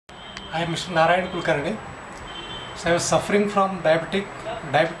I am Mr. Narayan Kulkarni. So I was suffering from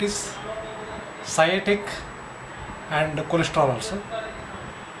diabetes, sciatic and cholesterol also.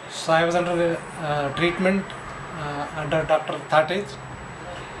 So I was under treatment under Dr. Tathed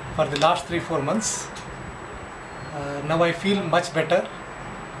for the last 3-4 months. Now I feel much better,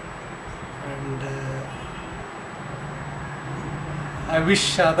 and I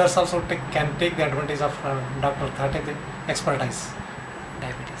wish others also can take the advantage of Dr. Tathed expertise.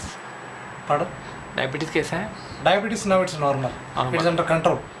 Diabetes. Pardon? Diabetes कैसा है? Diabetes now it's normal. It is under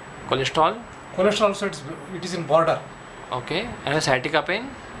control. Cholesterol? Cholesterol also it is in border. Okay. And sciatica pain?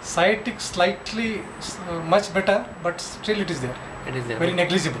 Sciatic slightly much better, but still it is there. It is there. Very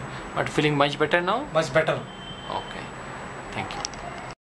negligible. But feeling much better now? Much better. Okay. Thank you.